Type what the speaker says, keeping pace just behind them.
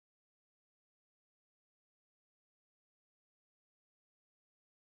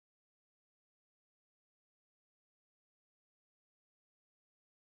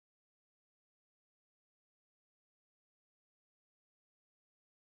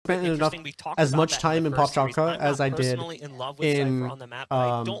spent enough as much time in Pop Chaka as I did in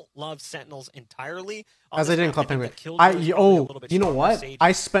I don't love Sentinels entirely. As I did in Club Penguin. You know what?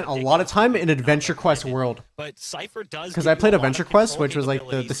 I spent a lot of time in Adventure Quest World. Because I played Adventure Quest, which was like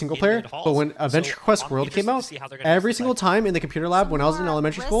the single player. But when Adventure Quest World came out, every single time in the computer lab when I was in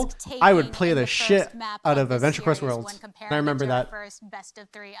elementary school, I would play the shit out of Adventure Quest Worlds. And I remember that. First best of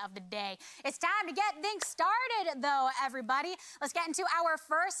 3 of the day. It's time to get things started, though, everybody. Let's get into our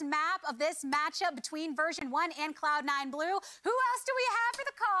first map of this matchup between version 1 and Cloud9 Blue. Who else do we have for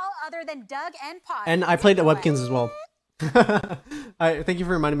the call other than Doug and Potter? And I played at Webkins as well. Thank you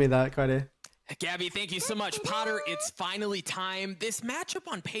for reminding me of that, Kade. Gabby, thank you so much. Potter, it's finally time. This matchup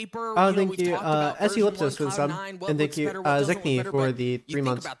on paper. Oh, thank you. SE Liptos for the sub. And thank you, Zekni for the 3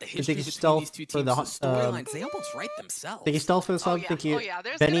 months. And thank you, Stealth, for the They almost write themselves. Thank you, Stealth, for the sub. Thank you,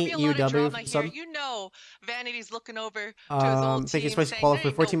 Benny UW for the sub. You know, Vanity's looking over to his old thank you, team Spicy Qualifier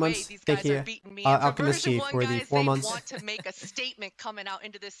for 14 months. Thank you, Alchemisty for the 4 months. They want to make a statement coming out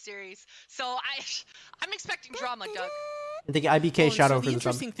into this series. So I'm expecting drama, Doug. And thank you, IBK Shadow for the sub. The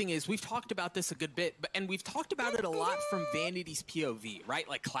interesting thing is, we've talked about this a good bit, and we've talked about it a lot from Vanity's POV, right?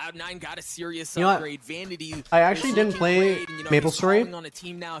 Like Cloud9 got a serious upgrade. Vanity. I actually didn't play Maple Story, on a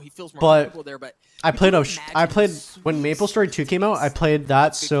team now. He feels more but there, but I played when Maple Story 2 came out. I played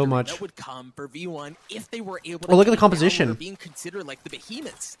that so much. That would come for V1 if they were able to. Well, look at the composition. Being considered like the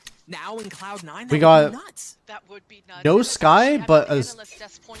behemoths. Now in Cloud9, we got nuts. That would be nuts. no Sky, but a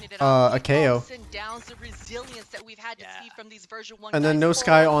KO. And then no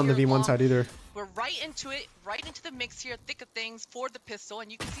Sky on the V1 side either. We're right into it, right into the mix here, thick of things for the pistol,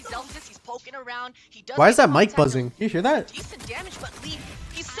 and you can see Zelsis, he's poking around. He does. Why is that mic buzzing? You hear that? Decent damage, but Leaf,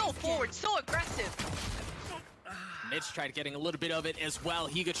 he's so forward, so aggressive. Mitch tried getting a little bit of it as well.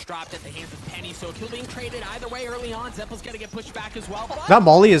 He gets dropped at the hands of Penny, so a kill being traded either way early on. Zeppel's gonna get pushed back as well. That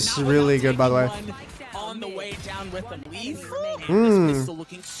Molly is really good, by the way. On the way down with the Leaf. This pistol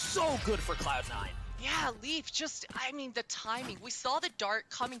looking so good for Cloud9. Yeah, Leaf, just, I mean, the timing. We saw the dart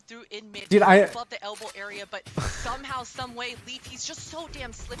coming through in mid, dude, above the elbow area, but somehow, some way, Leaf, he's just so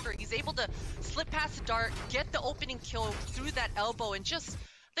damn slippery. He's able to slip past the dart, get the opening kill through that elbow, and just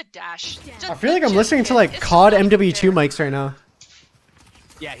the dash. I feel like I'm listening to like COD MW2 mics right now.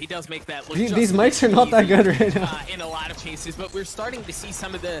 Yeah, he does make that look. These mics are not that good right now. In a lot of cases, but we're starting to see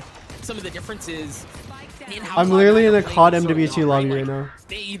some of the differences. I'm literally in a COD MW2 lobby right now.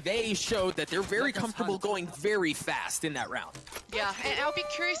 They showed that they're very comfortable going very fast in that round. Yeah, and I'll be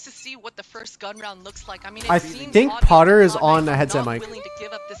curious to see what the first gun round looks like. I mean, I think Potter is on a headset mic. Willing to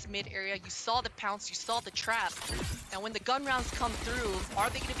give up this mid area. You saw the pounce, you saw the trap. And when the gun rounds come through, are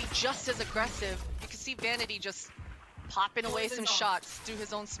they going to be just as aggressive? You can see Vanity just popping away some shots through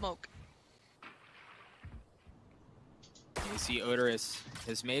his own smoke. You see Odorous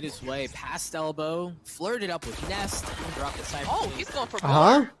has made his way past elbow, flirted up with Nest, and dropped the side. Oh, he's going for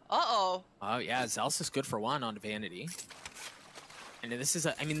more. Uh-oh. Oh, yeah, Zelsis good for one on Vanity. And this is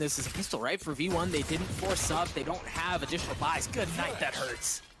a pistol, right? For V1, they didn't force up. They don't have additional buys. Good night, that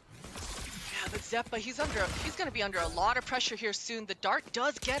hurts. Yeah, but Zeppa, he's going to be under a lot of pressure here soon. The dart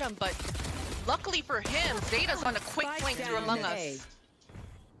does get him, but luckily for him, Zeta's on a quick flank through Among Us.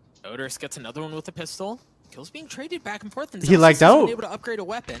 Odorous gets another one with a pistol. Kills being traded back and forth. And he lagged out. Able to upgrade a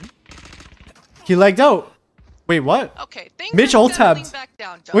weapon. He lagged out. Wait, what? Okay, Mitch ult-tabbed.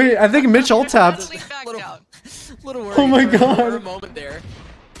 Wait, I think Mitch ult-tabbed. Oh my god. For a moment there.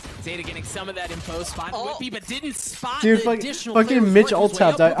 Zeta getting some of that info, spot Whippy, but didn't spot dude, the additional fucking Mitch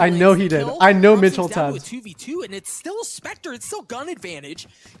ult-tabbed. I know he did. I know Mitch ult-tabbed. 2v2, and it's still Spectre. It's still gun advantage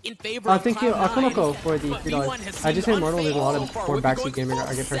in favor of thank you, Akonoko, for the $3. I just hit Immortal. There's a lot of poor backseat gaming.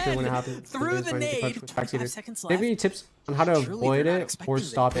 I get frustrated when it happens. Through the nade. Maybe any tips on how to avoid it or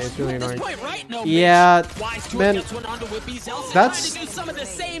stop it? It's really annoying. Yeah, man.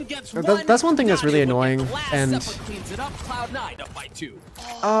 That's one thing that's really annoying. And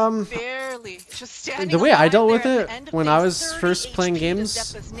barely. Just the way I dealt with it when I was first playing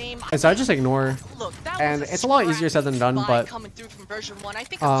games is I just ignore. And it's a lot easier said than done, but I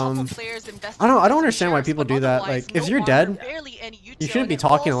don't understand why people do that. Like, if you're dead, you shouldn't be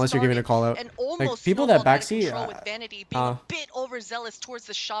talking unless you're giving a call out. Like, people that backseat,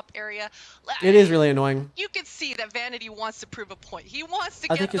 it is really annoying. You can see that Vanity wants to prove a point. He wants to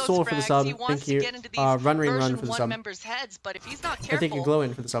get those frags. For the sub. He wants to get into these run for the sub. members' heads, but if he's not careful, I think you glow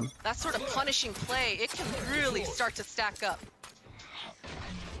in for the sub. That sort of punishing play, it can really start to stack up.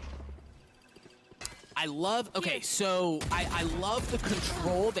 I love the control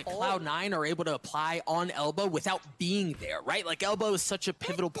that Cloud9 are able to apply on Elbow without being there, right? Like, Elbow is such a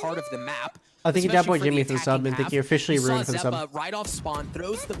pivotal part of the map. I think he especially boy for Jimmy the for the sub, and attacking think he half. officially You saw ruined for the sub. Zeppa right off spawn,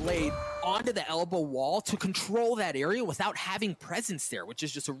 throws the blade onto the elbow wall to control that area without having presence there, which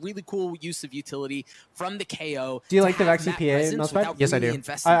is just a really cool use of utility from the KO. Do you like the Vaccine PA mouse pad? Yes, I do.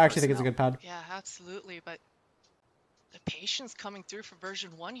 I actually think it's a good pad. Yeah, absolutely. But the patience coming through for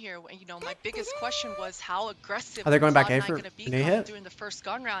version 1 here. You know, my biggest question was how aggressive Are they going back A Cloud9 for gonna be an A coming hit? through in the first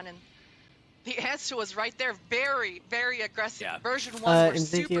gun round, and the answer was right there. Very, very aggressive. Yeah. Version 1 were and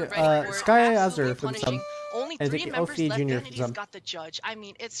thank super you, ready for it, Sky absolutely Azure for the sub. punishing. Only And 3 thank you, members Ophi left. Jr. for the Vanity's sub. got the judge. I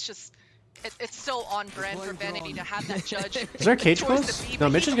mean, it's just it's so on brand for Vanity to have that judge. Is there a cage towards close? the B, No, but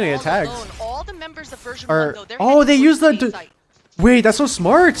Mitch he's is gonna get all tagged. alone. All the members of version Or 1 though, they're oh, heading they use towards the. A site. Wait, that's so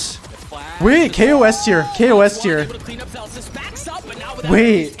smart. Wait, KO S tier. KO S tier.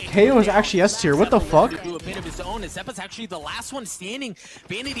 Wait, KO is actually S tier. What the fuck? Do a bit of his own. Zeppa's actually the last one standing.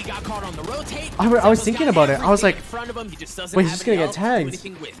 Vanity got caught on the rotate. I was thinking about it. I was like, in front of him. He just doesn't wait, he's have just gonna any get help to do tagged.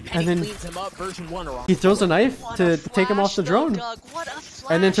 anything with. And Penny then cleans him up, version 1 are on. He throws a knife What to a take him off the flash, drone. though, Doug. What a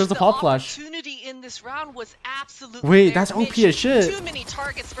flash. And then throws the pop flash. Opportunity in this round was absolutely Wait, there. that's OP Mitch, as shit. Too many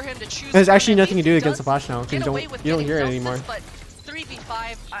targets for him to choose. There's from. actually At nothing to least do he against the does flash now. get You away don't with hear it getting anymore. justice, but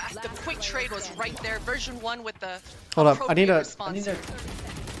 3v5, the quick trade was right there. Version 1 with the Hold up, I need appropriate a response.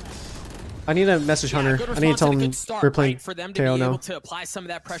 message Hunter. Good I need to tell response and a him good start, we're playing right, for them to KO be now. able to apply some of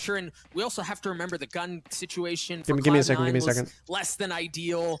that pressure, and we also have to remember the gun situation. Give me a second. Give me a second. Less than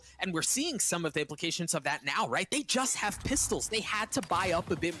ideal, and we're seeing some of the implications of that now, right? They just have pistols. They had to buy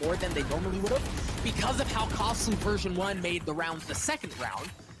up a bit more than they normally would have because of how costly version 1 made the round the second round.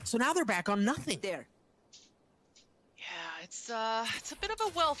 So now they're back on nothing there. Yeah, it's a bit of a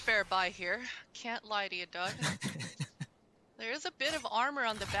welfare buy here. Can't lie to you, Doug. There is a bit of armor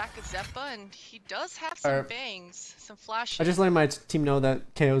on the back of Zeppa, and he does have some bangs, some flashes. I just letting my team know that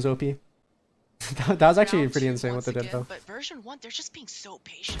KO's OP. That was actually Round pretty 2 insane what once they did again, though. But version 1, they're just being so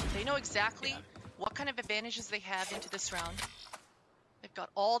patient. They know exactly what kind of advantages they have into this round. They've got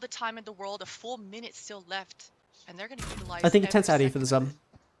all the time in the world, a full minute still left, and they're going to utilize. I think every Tenz Addy for second the of sub. it.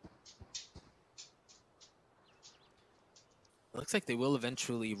 Looks like they will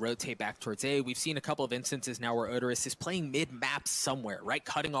eventually rotate back towards A. We've seen a couple of instances now where Odorous is playing mid-map somewhere, right?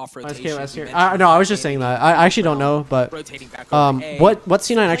 Cutting off rotation. No, I was just saying that. I actually don't know, but rotating back over A. what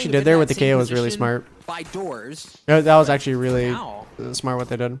C9 actually did there with the KO was really smart. By doors. That was actually really smart what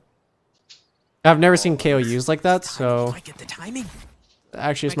they did. I've never seen KO used like that, so Might get the timing.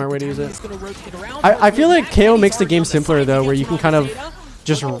 actually a smart way to use it. He's gonna rotate around. I feel like KO makes the game simpler though, where you can kind of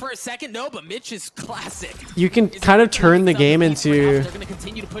just for a second, no, but Mitch is classic. you can kind of turn the game into They're gonna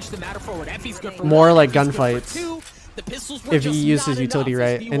continue to push the matter forward. Effie's good for more one, like Effie's good for gunfights two. The pistols were if you just use not his utility enough.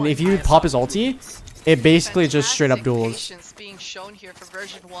 right. His And V1 if you pop his ulti, it basically just straight up Fantastic duels. patience being shown here for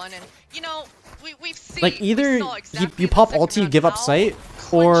version 1, and you know we've seen Like either we saw exactly you in the pop second ulti, round give up how sight,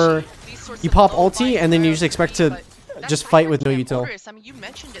 crunchy or these sorts you of pop low ulti buys and then you are just expect can to be, but just that fight with no Cypher util. Odorous, I mean, you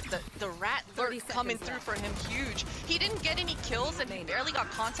mentioned it, the rat lurk coming through for him, huge. He didn't get any kills and he barely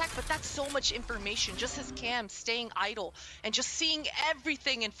got contact, but that's so much information. Just his cam staying idle and just seeing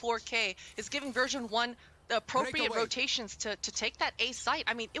everything in 4K is giving version 1 the appropriate rotations to take that A site.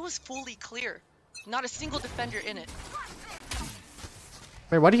 I mean, it was fully clear. Not a single defender in it.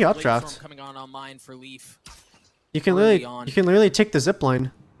 Wait, why do you Blade updraft? Storm coming online for Leaf. You can early literally on. take the zip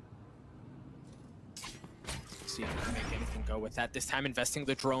line. See if we can make anything go with that. This time investing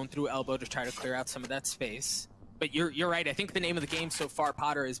the drone through elbow to try to clear out some of that space. But you're right. I think the name of the game so far,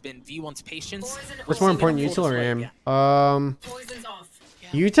 Potter, has been V1's patience. What's more important, util or aim?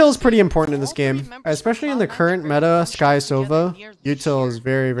 Util is pretty important in this game, especially in the current meta. Sky Sova, util is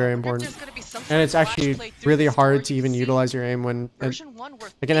very, very important, and it's actually really hard to even utilize your aim when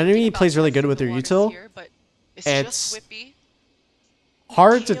like an enemy plays really good with their util. It's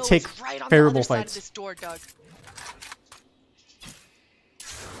hard to take favorable fights.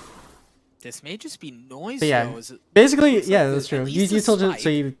 This may just be noise. But yeah, though. Is it, basically, yeah, that's true. Use util so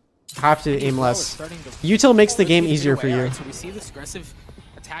you have to aim less. Util makes the game easier for you. So we see this aggressive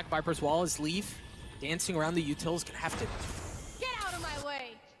attack. Viper's wall is Leaf dancing around the util is gonna have to. Get out of my way.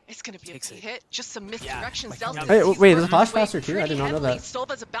 It's gonna be a key hit. Just some misdirections. Hey, wait, there's a flash faster too? I did not know that.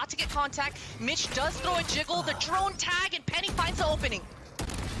 Sova's about to get contact. Mitch does throw a jiggle. The drone tag, and Penny finds the opening.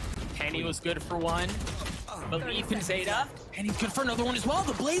 Penny was good for one. But Leaf and Zeta. Penny's good for another one as well.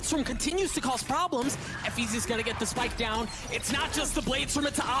 The Blade Storm continues to cause problems. Effie's is gonna get the spike down. It's not just the Blade Storm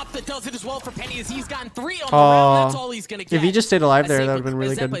at the op that does it as well for Penny, as he's gotten 3 on the round. That's all he's gonna get. If he just stayed alive there, that would have been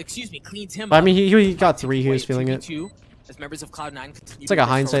really good. Excuse me, cleans him But I up. mean, he got 3. He was feeling it. As members of Cloud9 continue It's like a to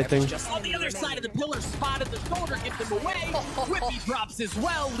hindsight control thing. Just on the other side of the pillar, spotted the shoulder, get them away. Whippy drops as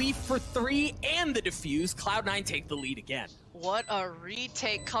well. Leaf for 3 and the defuse. Cloud9 take the lead again. What a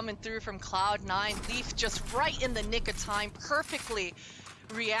retake coming through from Cloud9. Leaf just right in the nick of time, perfectly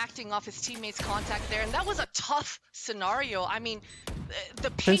reacting off his teammates' contact there. And that was a tough scenario. I mean,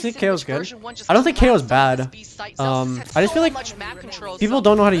 the pace in which version 1 just I don't think KO's bad. I just feel like people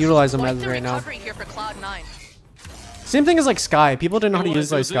don't know how to utilize them as right now. Here for Cloud9. Same thing as like Sky. People didn't know how to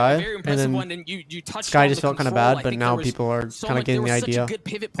utilize Sky, and then Sky just felt kind of bad, but now people are kind of getting the idea.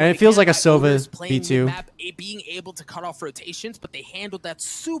 And it feels like a Sova B2. Being able to cut off rotations, but they handled that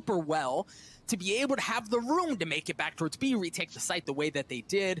super well. To be able to have the room to make it back towards B, retake the site the way that they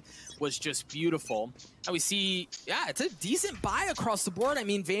did was just beautiful. And we see, yeah, it's a decent buy across the board. I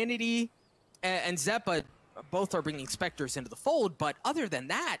mean, Vanity and Zeppa both are bringing Spectres into the fold, but other than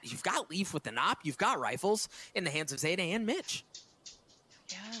that, you've got Leaf with the Nop, you've got rifles in the hands of Zeta and Mitch.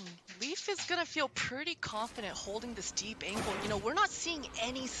 Yeah, Leaf is gonna feel pretty confident holding this deep angle. You know, we're not seeing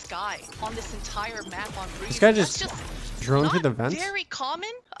any Sky on this entire map on Breeze. This guy just drone through the vents. Very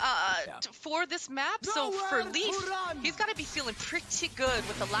common for this map. So for Leaf, he's got to be feeling pretty good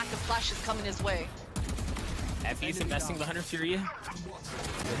with the lack of flashes coming his way. Effie's investing the Hunter Fury.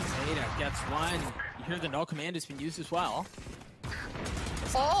 Zeta gets one. You hear the null command has been used as well.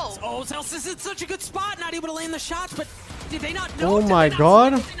 Oh, Celsius is such a good spot, not able to land the shots, but did they not know? Oh my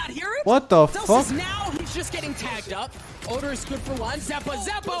god. Did they not hear it? What the Celsius fuck? Now he's just getting tagged up. Odor is good for one. Zeppa,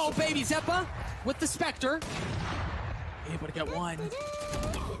 oh baby, Zeppa with the Spectre. Able to get one.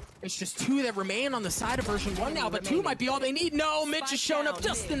 It's just two that remain on the side of version 1 now, but 2 might be all they need. No, Mitch has shown up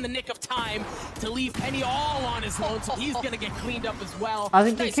just in the nick of time to leave Penny all on his own, so he's gonna get cleaned up as well. I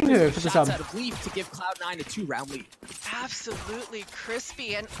think they can do it for the sub. Out of Leaf to give Cloud9 a 2-round lead. Absolutely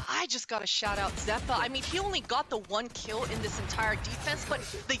crispy, and I just gotta shout out Zeppa. I mean, he only got the 1 kill in this entire defense, but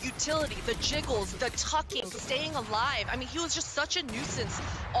the utility, the jiggles, the tucking, staying alive. I mean, he was just such a nuisance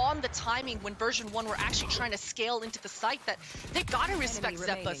on the timing when version 1 were actually trying to scale into the site that they gotta respect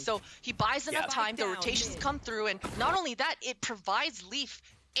Zeppa. So he buys enough time, the rotations come through, and not only that, it provides Leaf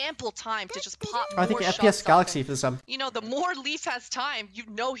ample time to just pop more I think shots FPS Galaxy for the sub. You know, the more Leaf has time, you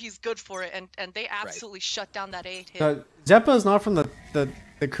know he's good for it, and they absolutely shut down that 8 hit. So Zeppa is not from the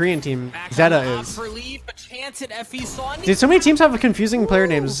Korean team. Zeta is. For Leaf, a chance at FE. Dude, so many teams have confusing player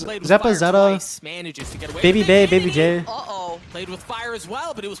names. Zeppa, Zeta, Baby Bay, Baby J. Played with fire as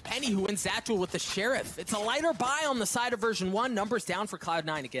well, but it was Penny who wins that duel with the Sheriff. It's a lighter buy on the side of version 1. Numbers down for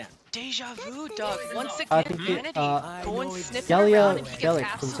Cloud9 again. Deja vu, Doug. Once again, Vanity going sniffing Galia, around, and he gets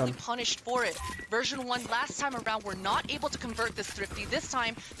absolutely punished for it. Version 1 last time around were not able to convert this Thrifty. This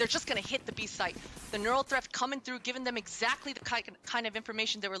time, they're just going to hit the B site. The Neural Threat coming through, giving them exactly the kind of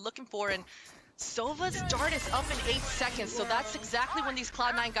information they were looking for, and Sova's dart is up in 8 seconds, so that's exactly when these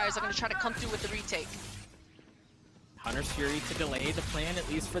Cloud9 guys are going to try to come through with the retake. Hunter's Fury to delay the plan, at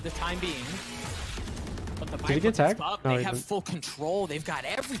least for the time being. But the Did he get tagged? No, they have full control. They've got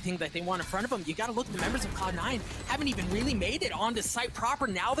everything that they want in front of them. You got to look at the members of Cloud9 haven't even really made it onto site proper.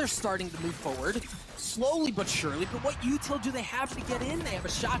 Now they're starting to move forward, slowly but surely. But what util do they have to get in? They have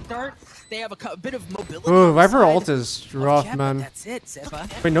a shot dart. They have a bit of mobility. Ooh, Viper ult is rough, Jeff, man. That's it,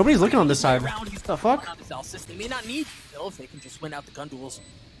 Zeppa. Wait, nobody's looking on this side. What the fuck? They may not need Phil if they can just win out the gun duels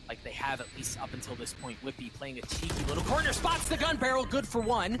like they have at least up until this point. Whippy playing a cheeky little corner, spots the gun barrel, good for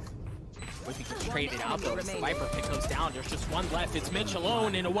 1. Whippy gets traded out though as the Viper pick goes down. There's just 1 left. It's Mitch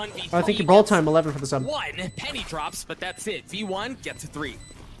alone in a 1v3. I think your ball time 11 for the sub. 1. Penny drops, but that's it. V1 gets to 3.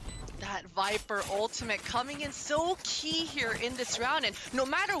 That Viper ultimate coming in so key here in this round, and no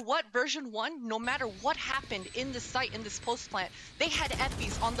matter what version 1, no matter what happened in this site, in this post plant, they had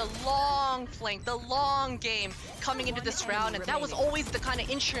Eppies on the long flank, the long game coming into this round, and that was always the kind of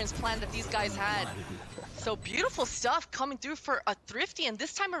insurance plan that these guys had. So beautiful stuff coming through for a Thrifty, and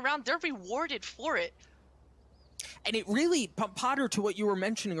this time around they're rewarded for it. And it really, Potter, to what you were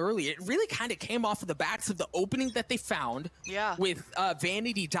mentioning earlier, it really kind of came off of the backs of the opening that they found with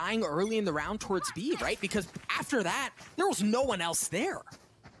Vanity dying early in the round towards B, right? Because after that, there was no one else there.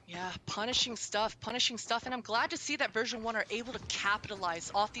 Yeah, punishing stuff, and I'm glad to see that version 1 are able to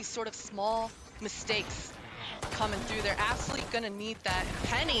capitalize off these sort of small mistakes coming through. They're absolutely gonna need that. And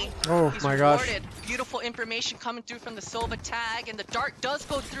Penny, he's rewarded. Beautiful information coming through from the Sova tag, and the dart does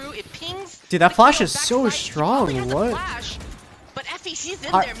go through. It pings. Dude, that flash is so strong. What? But Effie, he's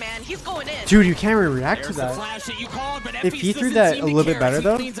in there, man. He's going in. Dude, you can't really react to that. If he threw that a little bit better,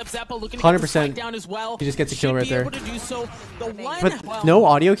 though, 100%, he just gets a kill right there. But no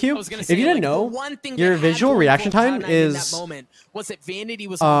audio cue? If you didn't know, your visual reaction time is... I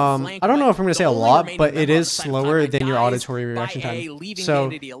don't know if I'm going to say a lot, but it is slower than your auditory reaction time.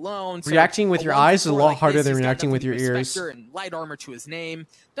 So, reacting with your eyes is a lot harder than reacting with your ears. Light armor to his name.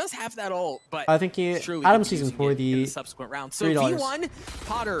 Does have that ult, but I think Adam season for the subsequent round. So $3. V1,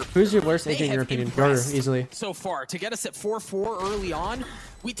 Potter. Who's your worst agent in your opinion? Yours, easily. So far, to get us at 4-4 early on,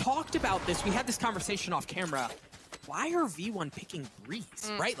 we talked about this. We had this conversation off camera. Why are V1 picking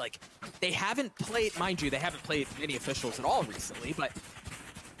Breeze, right? Like, they haven't played, mind you, they haven't played any officials at all recently, but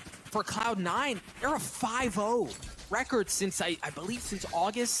for Cloud9, they're a 5-0 record since, I believe, since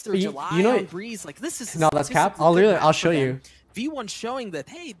August or July on Breeze. Like, this is... No, that's cap. I'll show you. V1 showing that,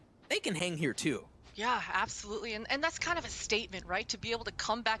 hey, they can hang here too. Yeah, absolutely, and that's kind of a statement, right? To be able to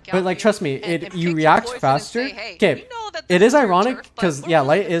come back out. But like, trust me, you react faster. Okay, it is ironic because yeah,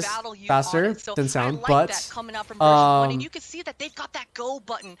 light is faster than sound, but you can see that they've got that go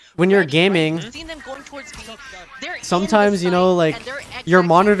button. When you're gaming, sometimes you know, like your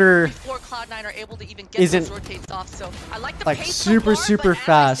monitor isn't like super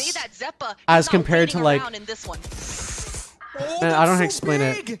fast as compared to like. Man, I don't know how to explain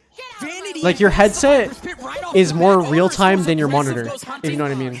it. Like your headset is more real time than your monitor, if you know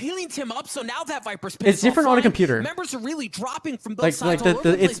what I mean. It's different on a computer. Like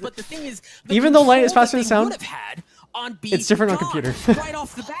even though light is faster than sound, it's different on computer.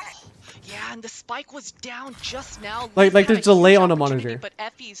 Yeah, and the spike was down just now. Like there's delay on a monitor. But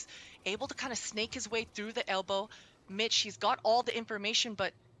Effie's able to kind of snake his way through the elbow. Mitch, he's got all the information,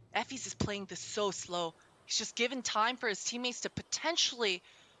 but Effie's is playing this so slow. He's just given time for his teammates to potentially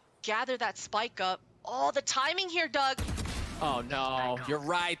gather that spike up. Oh, the timing here, Doug. Oh no, you're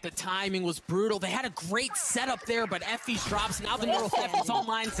right. The timing was brutal. They had a great setup there, but Effie's drops. Now the middle step is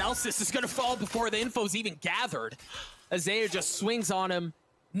online. Zelsis is going to fall before the info's even gathered. Isaiah just swings on him,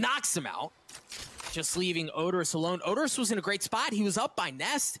 knocks him out, just leaving Odorous alone. Odorous was in a great spot. He was up by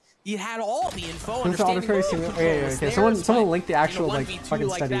Nest. He had all the info. Okay, someone linked the actual like fucking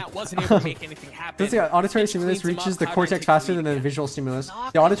study. Does the auditory stimulus reaches the cortex faster than the visual stimulus?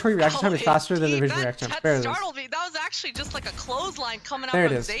 The auditory reaction time is faster than the visual reaction time. That startled me. That was actually just like a clothesline coming out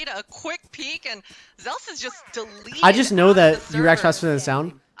from Zeta. A quick peek, and Zelsis just deleted. I just know that you react faster than the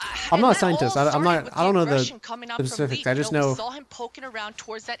sound. I'm not a scientist. I don't know the specifics. I just know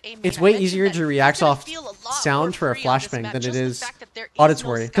it's way easier to react off sound for a flashbang than it is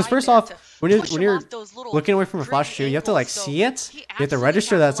auditory. Because first off, when you're looking away from a flash shoot, you have to like see it. You have to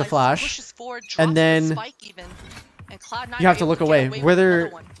register that it's a flash, and then you have to look away.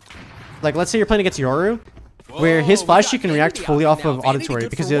 Whether, like, let's say you're playing against Yoru, where his flash you can react fully off of auditory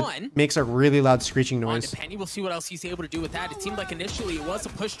because it makes a really loud screeching noise. Penny, we'll see what else he's able to do with that. It seemed like initially it was a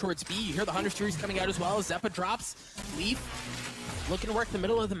push towards B. You hear the Hunter series coming out as well. Zeppa drops. Leaf looking to work the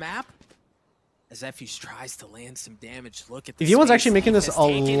middle of the map. As Effie's tries to land some damage. Look at the V1's actually making this a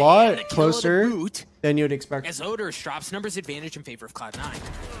lot closer than you'd expect. As Odorous drops, numbers advantage in favor of Cloud9.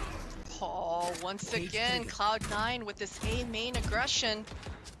 Oh, once again, Cloud9 with this A main aggression.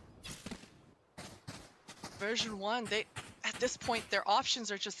 Version 1, at this point, their options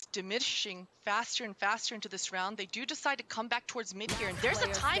are just diminishing faster and faster into this round. They do decide to come back towards mid here, and there's a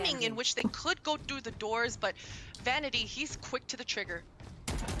timing in which they could go through the doors, but Vanity, he's quick to the trigger.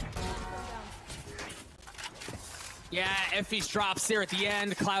 Yeah, Effie's drops there at the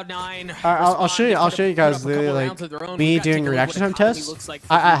end. Cloud9. I'll show you guys literally like me doing reaction time tests.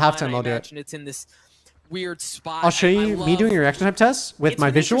 At halftime, I'll do it. It's in this weird spot. I'll show you me doing a reaction time test with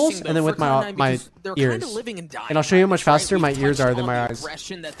my visuals and then with my ears. And I'll show you how much faster my ears are than my eyes.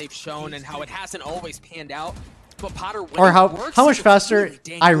 That they've shown and how it hasn't always panned out. But Potter, or how much faster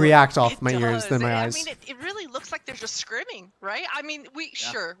I react off my ears than my eyes. I mean, it really looks like they're just scrimming, right? I mean, we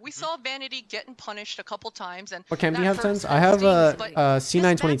saw Vanity getting punished a couple times, and what cam do you have, Tenz? I have a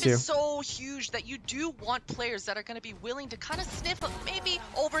C922. Is so huge that you do want players that are going to be willing to kind of sniff, maybe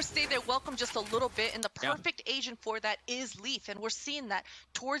overstay their welcome just a little bit. And the perfect agent for that is Leaf, and we're seeing that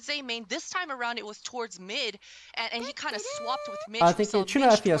towards A main. This time around, it was towards mid, and he kind of swapped with Mitch. I think tune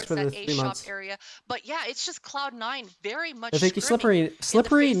out FPS for the 3 months. Area. But yeah, it's just Cloud9 very much. I think he's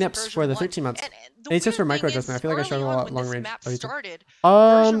slippery nips for the 13 months. And it's just for micro adjustment. I feel like I struggle a lot long range.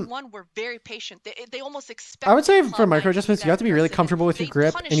 Version 1 were very patient. They almost expect. I would say for micro adjustments, you have to be really comfortable with your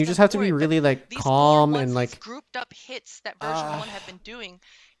grip, and you just have to be really like calm and like grouped up hits that version 1 have been doing.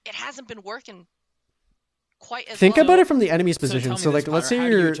 It hasn't been working quite as Think well. about it from the enemy's So position. tell me So this, like, let's Potter, say how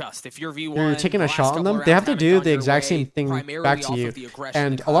do you you're adjust? If you're V1, taking a the shot last on couple them, they have to rounds do haven't the gone exact your same way, thing primarily back to off you. of the aggression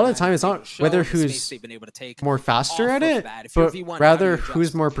And that a lot of the Cloud9 time, it's have been able not to show, whether the space who's they've been able to take more faster off at of it, that. If you're but V1, how do rather you who's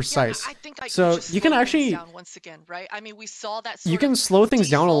adjust? more Yeah, precise. I think So just you can slow things actually down once again, right? I mean, we saw that you sort can of slow things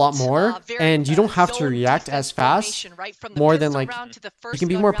down a lot default, more, very, and you don't have to zone react defense as fast. formation, right? From the More than pistol like round to the you first can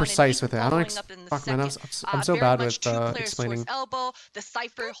be gun more round and precise even with it. I don't following up in the fuck man, second. I'm so Very bad much with two players explaining. towards elbow, the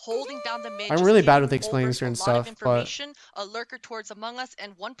Cypher holding down the mid. I'm just really bad giving with explaining over certain a lot of stuff, but information, a lurker towards Among Us,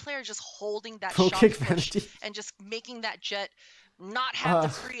 and one player just holding that full shot kick push vanity. and just making that Jet not have the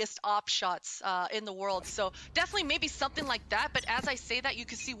freest op shots in the world. So definitely maybe something like that. But as I say that, you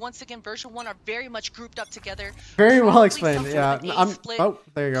can see once again version 1 are very much grouped up together. Very well Probably explained. some sort Yeah, of an A I'm. split Oh,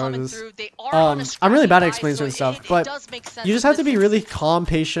 there you go. coming It is. through. They are on a I'm really bad at scrappy explaining vibe, certain so stuff, it but does make sense you just have to be this really instance. calm,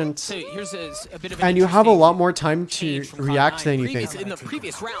 patient, So here's a bit of an and you have a interesting lot more time to change from react Cloud9. than you think. In the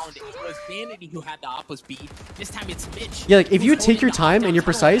previous round, it was Vanity who had the Oppo's beat. This time it's Mitch. Yeah, like if who's you take holding your the time op and you're down.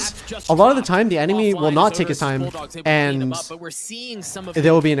 precise, That's just a lot of the dropped time the enemy will offline not as take his Otis time, Bulldog's able to clean and them up, but we're seeing some of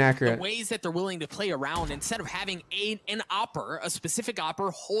they will be the inaccurate. ways that they're willing to play around. Instead of having an opper, a specific opper,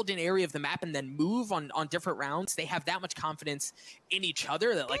 hold an area of the map and then move on different rounds, they have that much confidence in each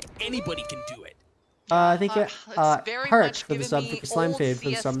other that like anybody can do it. I think It's very Park much for the giving sub, me Slime old Fade for the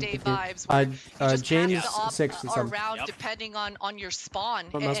CS sub. day Thank you. vibes where you just James pass the op 6 for the sub. around Yep. depending on your spawn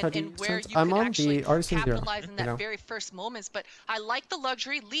What mouse pad do you and where sense? you I'm can on actually the Artisan Zero capitalize in right that now. very first moments. But I like the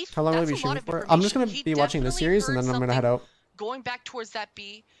luxury. Leaf, How long will that's we be a lot shooting of for? I'm just gonna information. be He watching this definitely series and heard then I'm gonna head something out. going back towards that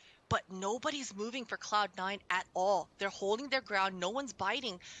B, but nobody's moving for Cloud9 at all. They're holding their ground, no one's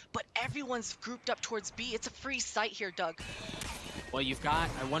biting, but everyone's grouped up towards B. It's a free site here, Doug. Well, you've got,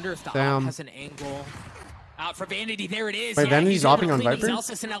 I wonder if the Damn. op has an angle. Out for Vanity, there it is. Wait, Vanity's he's able to opping on clean Viper?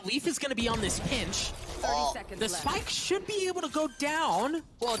 himself, so now Leaf is going to be on this pinch. The spike should be able to go down.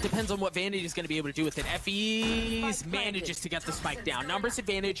 Well, it depends on what Vanity is going to be able to do with it. FeS manages to get the spike down. Numbers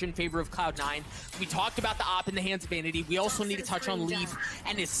advantage in favor of Cloud9. We talked about the op in the hands of Vanity. We also need to touch on Leaf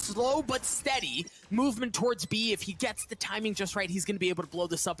and his slow but steady movement towards B. If he gets the timing just right, he's going to be able to blow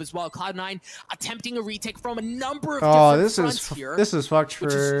this up as well. Cloud9 attempting a retake from a number of different fronts here. This is fucked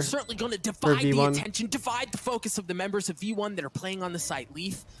Which for is certainly going to divide the V1. attention, divide the focus of the members of V1 that are playing on the site.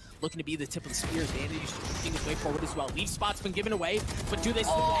 Leaf looking to be the tip of the spears. Vanity's pushing his way forward as well. Leaf spot's been given away, but do they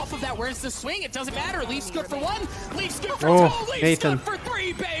swing off of that? Where's the swing? It doesn't matter. Leaf's good for one. Leaf's good for two. Leaf's Nathan. good for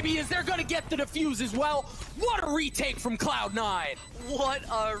three, baby. Is they're going to get the defuse as well. What a retake from Cloud9. What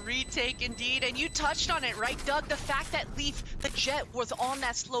a retake indeed, and you touched on it, right, Doug? The fact that Leaf, the Jet, was on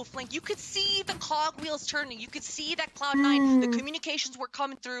that slow flank. You could see the cogwheels turning. You could see that Cloud9, the communications were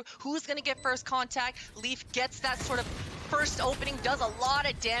coming through. Who's going to get first contact? Leaf gets that sort of first opening, does a lot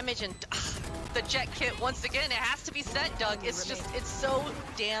of damage, and the Jet kit, once again, it has to be said, Doug. It's just, it's so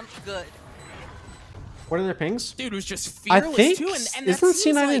damn good. What are their pings? Dude was just I fearless think too, and isn't that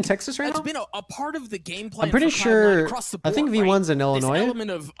seems C9 in like Texas right that's now? been a part of the gameplay. I'm pretty for Cloud9 sure. across the I board, think right? V1's in This Illinois.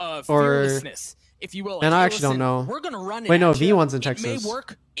 element of or- fearlessness, if you will. And Like, I hey, actually don't listen, know. We're gonna run it. Wait, no, at you. V1's in It Texas. may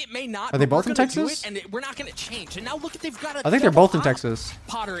work. It may not. Are they but both we're in gonna do Texas? it, and we're not gonna change. And now look at they've got a I think they're double both in op. Texas.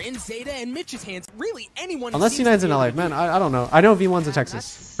 Potter in Zeta and Mitch's hands. Really, anyone. Unless seems C9's to in be LA. able to Man, do I don't know. I know V1's in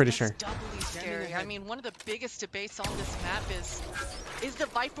Texas. That's Pretty sure. doubly scary. I mean, one of the biggest debates on this map is the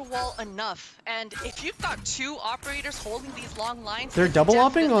Viper wall enough? And if you've got two operators holding these long lines, They're it's double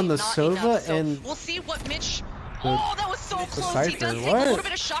opping definitely on the not Sova enough. So and we'll see what Mitch. the- Oh, that was so close. He Cypher, does take a what? little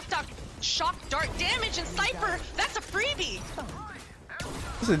bit of shock dart damage, and Cypher, that's a freebie.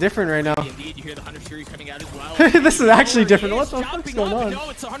 This is different right now. Indeed, you hear the Hunter's Fury coming out as well. This is actually There he different. What is, the fuck's jumping going up. on? No,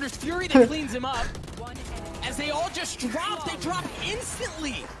 it's the Hunter's Fury that cleans him up. As they all just drop, they drop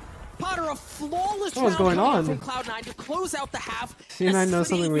instantly. Potter, a flawless What's round going coming on? from Cloud9 to close out the half. C9 knows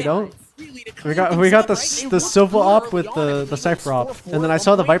something we Statement, don't. really, to We clean got things up, the right? They the looked Silva good op with early on, and the they Cypher op, scored and then at I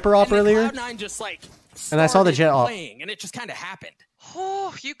saw the one point, Viper op and then earlier, Cloud9 just like and I saw the started Jet op. playing, and it just kind of happened.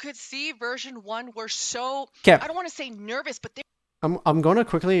 Oh, you could see version 1 were so, Okay. I don't want to say nervous, but they I'm going to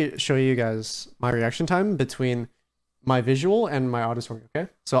quickly show you guys my reaction time between my visual and my auditory. Okay,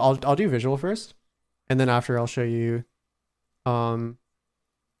 so I'll do visual first, and then after I'll show you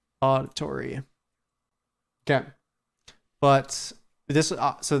auditory. Okay, but this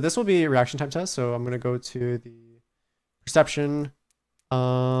so this will be a reaction time test. So I'm gonna go to the perception.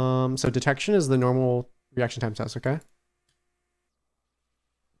 So detection is the normal reaction time test. Okay.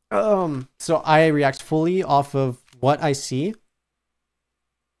 So I react fully off of what I see.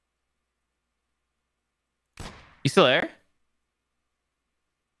 You still there?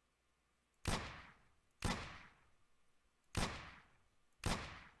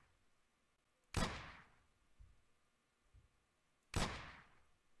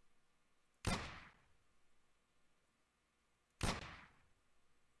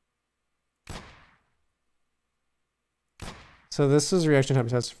 So this is reaction time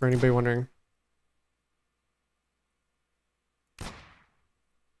test for anybody wondering.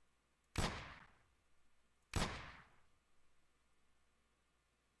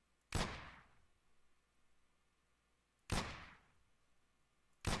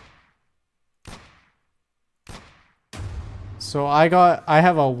 So I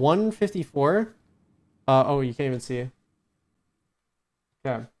have a 154. Oh, you can't even see.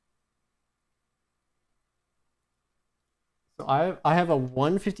 Okay. So I have a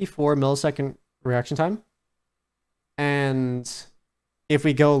 154 millisecond reaction time. And if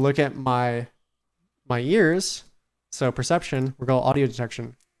we go look at my ears, so perception, we'll go audio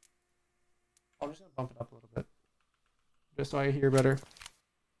detection. I'm just gonna bump it up a little bit, just so I hear better.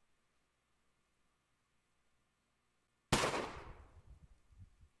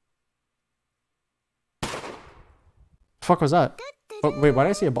 Fuck was that? Oh, wait, why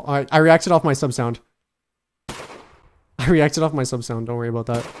did I see a ball? I reacted off my sub sound. I reacted off my sub sound. Don't worry about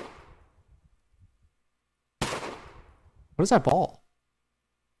that. What is that ball?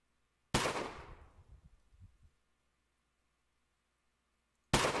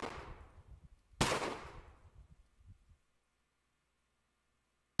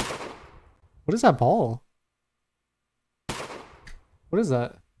 What is that ball? What is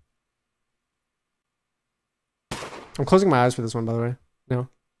that? I'm closing my eyes for this one, by the way. No.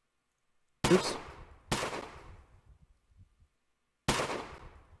 Oops.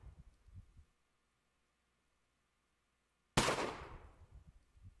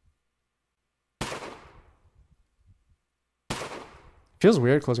 Feels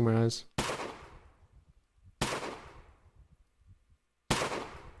weird closing my eyes.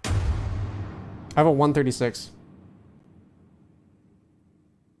 I have a 136.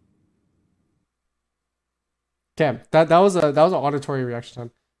 Okay, that was an auditory reaction time.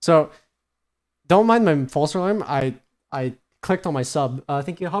 So don't mind my false alarm. I clicked on my sub.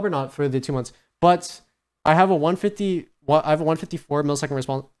 Thank you, Hobbernaut, for the 2 months. But I have a 154 millisecond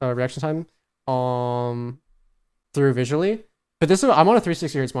response reaction time through visually. But this is, I'm on a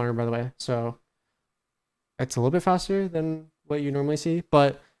 360 hertz monitor, by the way, so it's a little bit faster than what you normally see.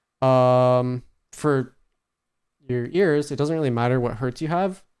 But for your ears, it doesn't really matter what hertz you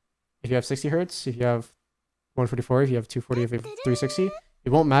have. If you have 60 hertz, if you have 144, if you have 240, if you have 360, it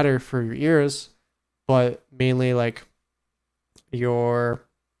won't matter for your ears, but mainly like your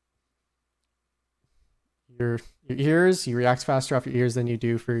ears, you react faster off your ears than you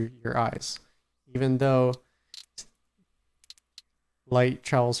do for your eyes, even though light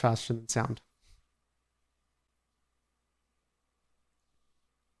travels faster than sound.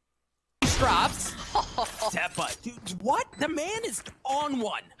 Drops. That butt. Dude, what? The man is on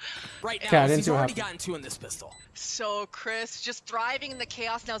one right now. He's already gotten 2 in this pistol. So Chris, just thriving in the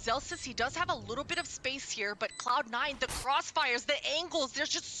chaos. Now Zelsis, he does have a little bit of space here, but Cloud9, the crossfires, the angles, there's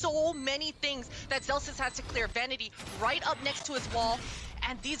just so many things that Zelsis has to clear. Vanity right up next to his wall.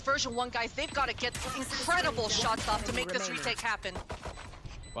 And these version 1 guys, they've got to get incredible shots off to make this retake happen.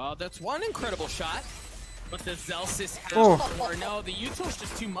 Well, that's one incredible shot. But the Zelsis has more. No, the util's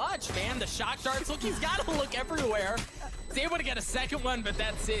just too much, man. The shock darts, look, he's got to look everywhere. He's able to get a second one, but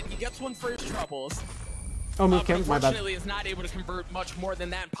that's it. He gets one for his troubles. Oh, my bad. Unfortunately, is not able to convert much more than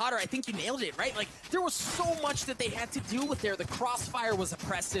that. And Potter, I think you nailed it, right? Like, there was so much that they had to deal with there. The crossfire was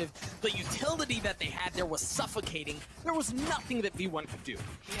oppressive. The utility that they had there was suffocating. There was nothing that V1 could do.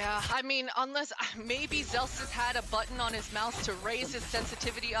 Yeah, I mean, unless maybe Zelsis had a button on his mouse to raise his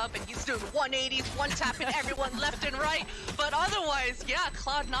sensitivity up, and he's doing 180s, one-tapping everyone left and right. But otherwise, yeah,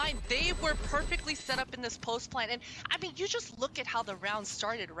 Cloud9, they were perfectly set up in this post plan. And, I mean, you just look at how the round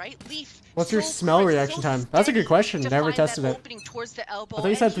started, right? Leaf. What's your smell reaction time? That's a good question. Never tested it. I thought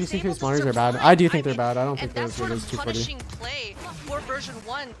you said 360 monitors are bad. I do think they're bad. I don't think they're as good as 240. Play for version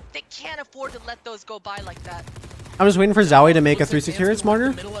 1. They can't afford to let those go by like that. I'm just waiting for Zowie to make a 360 hertz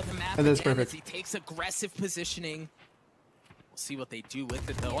monitor, and that's perfect. He takes aggressive positioning. We'll see what they do with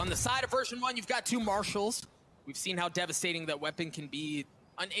it, though. On the side of version 1, you've got 2 marshals. We've seen how devastating that weapon can be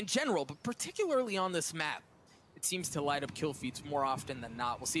in general, but particularly on this map. It seems to light up kill feeds more often than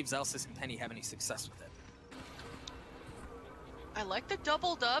not. We'll see if Zelsis and Penny have any success with it. I like the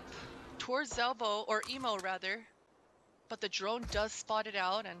doubled up towards Zelbo, or Emo rather, but the drone does spot it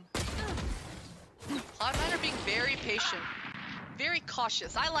out, and Cloud9 are being very patient, very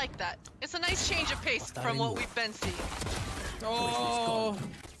cautious. I like that. It's a nice change of pace from what we've been seeing. Oh,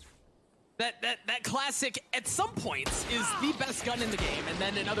 that classic at some points is the best gun in the game, and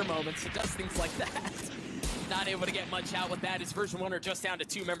then in other moments it does things like that. Not able to get much out with that. His version 1 are just down to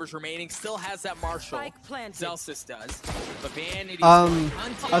 2 members remaining. Still has that Marshall. Zelsis does. But Vanity.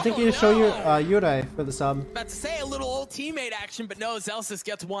 I think you show your Yurei for the sub. About to say a little old teammate action, but no, Zelsis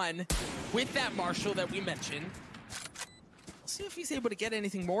gets one with that Marshall that we mentioned. We'll see if he's able to get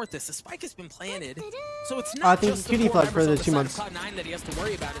anything more with this. The spike has been planted, so it's not I think just Cutie the flag for the 2 members months. on Cloud9 that he has to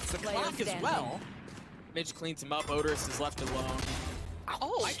worry about. It's the clock as well. Mitch cleans him up. Odorous is left alone.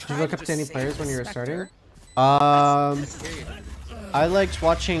 Oh, Did you look up to any players when you were starting? I liked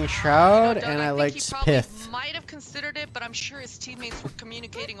watching Shroud and I liked Pith. Might have considered it, but I'm sure his teammates were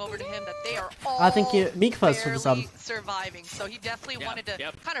communicating over to him that they are all I think Meek Fuzz for the sub. surviving, so he definitely wanted to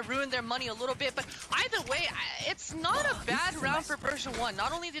kind of ruin their money a little bit. But either way, it's not a bad round for version 1.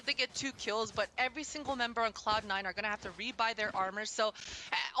 Not only did they get 2 kills, but every single member on Cloud9 are going to have to rebuy their armor. So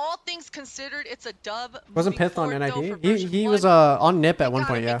all things considered, it's a dub. Wasn't Pith on NIP? He was on NIP at one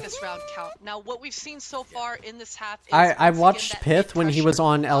point, yeah. This round count. Now, what we've seen so far in this half is I watched Pith when he was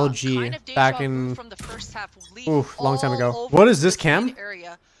on LG back in from the first half. Long time ago. What is this cam?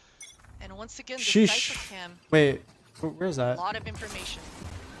 Area. And once again, the Sheesh. cam, Wait, where's that? a lot of information.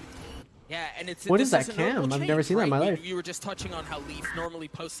 Yeah, and it's What this is that a notable cam? I've change, never seen that in my life. You were just touching on how Leaf normally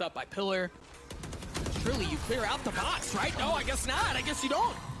posts up by pillar. Surely you clear out the box, right? No, I guess not. I guess you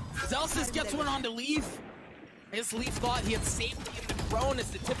don't. Zelsis gets one onto Leaf. I guess Leaf thought he had safety in the drone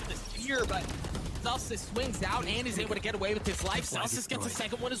as the tip of the spear, but Zelsis swings out and is able to get away with his life. Zelsis gets a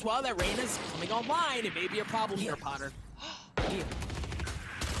second one as well. That Reyna's coming online. It may be a problem here, Potter.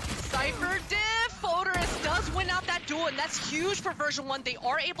 Cypher diff! Odorous does win out that duel, and that's huge for version 1. They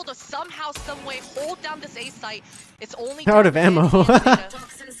are able to somehow, some way hold down this A site. It's only out of ammo.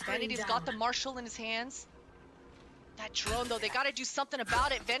 Vanity's got the Marshall in his hands. That drone, though, they got to do something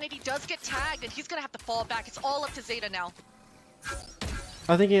about it. Vanity does get tagged, and he's going to have to fall back. It's all up to Zeta now.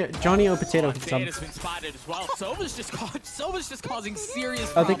 I think Johnny O Potato for sub. Zeta's been spotted as well. Sova's just causing serious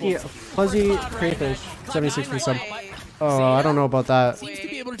I problems. think Fuzzy Crayfish 76 for sub. Oh, I don't know about that. Seems to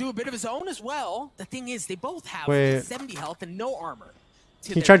be able to do a bit of his own as well. The thing is, they both have 70 health and no armor.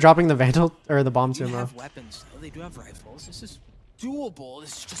 He tried dropping the Vandal or the bomb to him. They have weapons, though. They do have rifles. This is doable.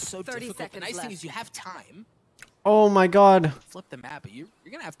 This is just so difficult. The nice thing is you have time. Oh my god. Flip the map, but you're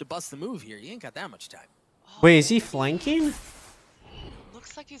gonna have to bust the move here. You ain't got that much time. Wait, is he flanking?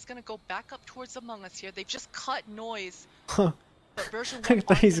 Looks like he's gonna go back up towards Among Us here. They've just cut noise. Huh. But version I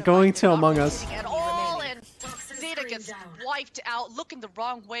thought he's going to Among Us. At all, and Zeta gets wiped out, looking the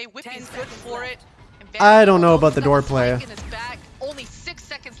wrong way. Whippy's good for it. I don't know about the door play. Only 6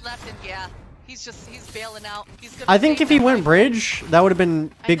 seconds left, and yeah, he's bailing out. I think if he went bridge, that would have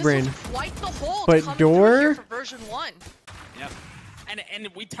been big brain. But door. For version 1. Yeah, and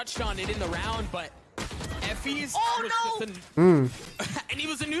we touched on it in the round, but Effie's and he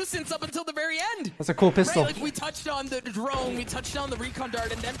was a nuisance up until the very end. That's a cool pistol. Right, like we touched on the drone, we touched on the recon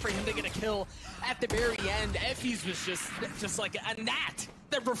dart, and then for him to get a kill at the very end, Effie's was just like a gnat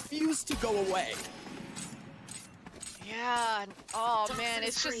that refused to go away. Yeah, oh man,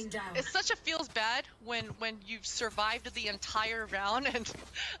 it's such a feels bad when you've survived the entire round, and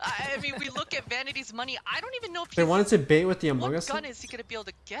I mean, we look at Vanity's money. I don't even know if they wanted to bait with the Among Us. What gun is he gonna be able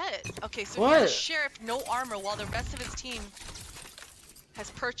to get? Okay, so he has Sheriff, no armor, while the rest of his team has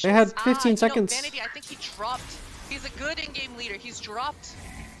purchased. They had 15 seconds. Vanity, I think he dropped. He's a good in-game leader. He's dropped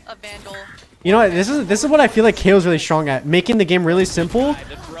a Vandal. You know what? This is what I feel like KO's really strong at. Making the game really simple.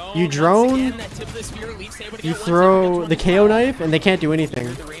 You drone, you throw the KO knife, and they can't do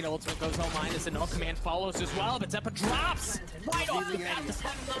anything. The Reyna ultimate goes online as the null command follows as well, but Zeppa drops right off the bat.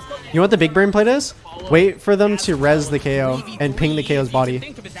 You know what the big brain play is? Wait for them to res the KO and ping the KO's body.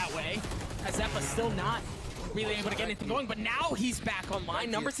 Think of it that way, as Zeppa's still not really able to get anything going, but now he's back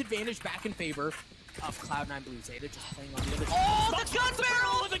online. Numbers advantage back in favor of Cloud9 Blue. Zeta just playing on the other side. Oh, the gun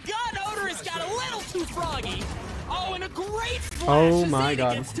barrel with the gun! Odorous got a little too froggy. Oh, and a great flash. Oh my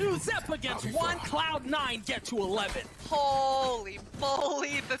god. Gets 2, Zeppa gets 1, Cloud9 get to 11. Holy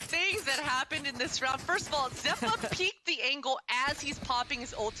moly, the things that happened in this round. First of all, Zeppa peeked the angle as he's popping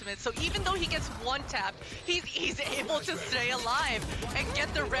his ultimate. So even though he gets one tap, he's able to stay alive and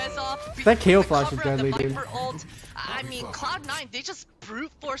get the res off. That KO flash is deadly, dude. I mean, Cloud9, they just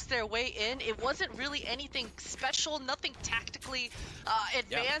brute forced their way in. It wasn't really anything special, nothing tactically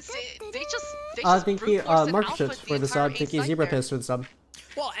advanced. They just I think he market chips for the sub. I think he's Zebra Piss for the sub.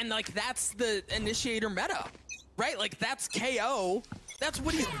 Well, and like that's the initiator meta, right? Like that's KO. That's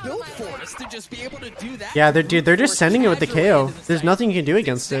what he's built for, is to just be able to do that. Yeah, they're just sending it with the KO. There's nothing you can do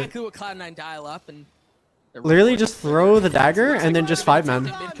against it. Exactly what Cloud9 dial up and literally just throw the dagger and then just 5-man.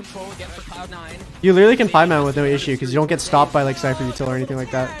 You literally can 5-man with no issue because you don't get stopped by like Cypher Util or anything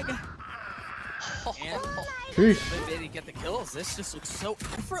like that. They get the kills. This just looks so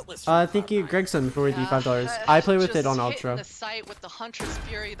effortless. Thank you, Gregson, for the $5. I play with it on Ultra. The site with the Hunter's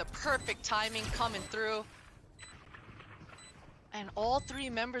Fury, the perfect timing coming through. And all three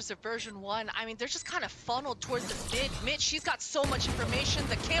members of version 1, I mean, they're just kind of funneled towards the mid. Mitch, she's got so much information.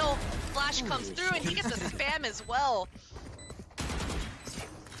 The kill flash comes through, and he gets a spam as well.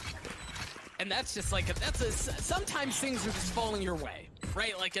 And that's just like, sometimes things are just falling your way,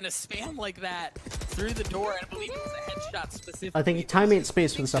 right? Like in a spam like that, through the door, I believe it was a headshot specifically. I think time ain't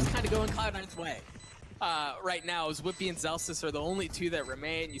space for the sub. Kind of going Cloud9's way. Right now, as Whippy and Zelsis are the only two that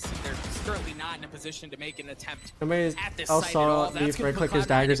remain. You see they're currently not in a position to make an attempt at this site at all. Leave right click his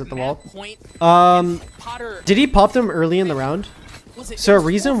daggers at the wall. Point. Did he pop them early in the round? So a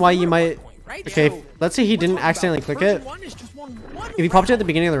reason why you might... Okay, let's say he didn't accidentally click it. If he popped it at the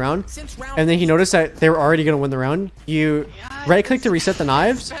beginning of the round, and then he noticed that they were already going to win the round, you right click to reset the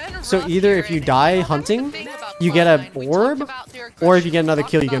knives. So either if you die hunting, you get an orb, or if you get another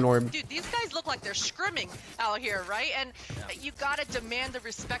kill, you get an orb. Dude, these guys look like they're scrimming out here, right? And you gotta demand the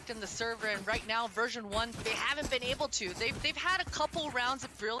respect in the server. And right now, version 1, they haven't been able to. They've had a couple rounds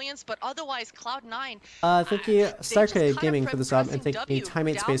of brilliance, but otherwise, Cloud9. Thank you, Starcade Gaming, for the sub, and thank you, Time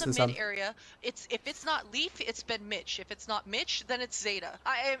Ain't Space, for the sub. Area, if it's not Leaf, it's been Mitch. If it's not Mitch, then it's Zeta.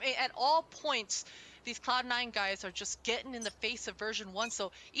 I mean, at all points, these Cloud9 guys are just getting in the face of version 1.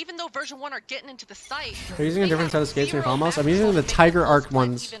 So even though version 1 are getting into the site, they're using a different set of skates in your palm house. I'm using the Tiger Arc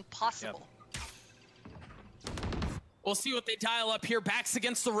ones. We'll see what they dial up here. Backs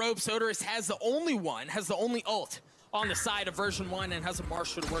against the ropes. Odorous has the only ult on the side of version 1 and has a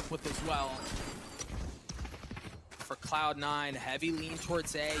Marshall to work with as well. For Cloud9, heavy lean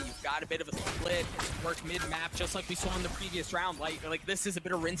towards A. You've got a bit of a split. It's worked mid-map just like we saw in the previous round. Like this is a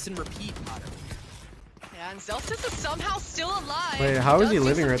bit of rinse and repeat. Yeah, and Zelsis is somehow still alive. Wait, how is he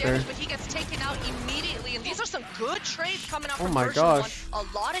living right there? But he gets taken out immediately, and these are some good trades coming out from oh my version gosh. 1.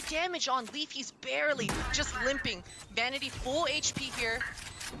 A lot of damage on Leaf. He's barely just limping. Vanity full HP here.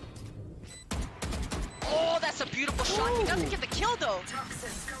 Oh, that's a beautiful shot. He doesn't get the kill though.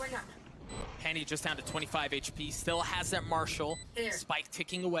 Penny just down to 25 HP, still has that Marshall. Spike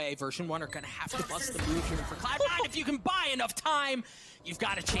ticking away. Version 1 are going to have to bust the move here for Cloud9. If you can buy enough time, you've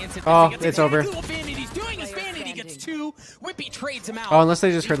got a chance at this. Oh, it's over. Vanity's doing his Vanity gets 2. Whippy trades him out. Oh, unless they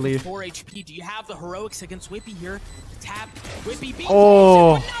just heard leave. 4 HP. Do you have the heroics against Whippy here? Tap. Whippy being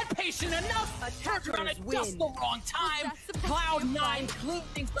oh. patient, but not patient enough. Turns on at just the wrong time. Cloud9 clean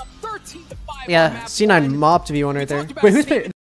things up 13-5. Yeah, C9 mopped V1 right there. Wait, who's playing?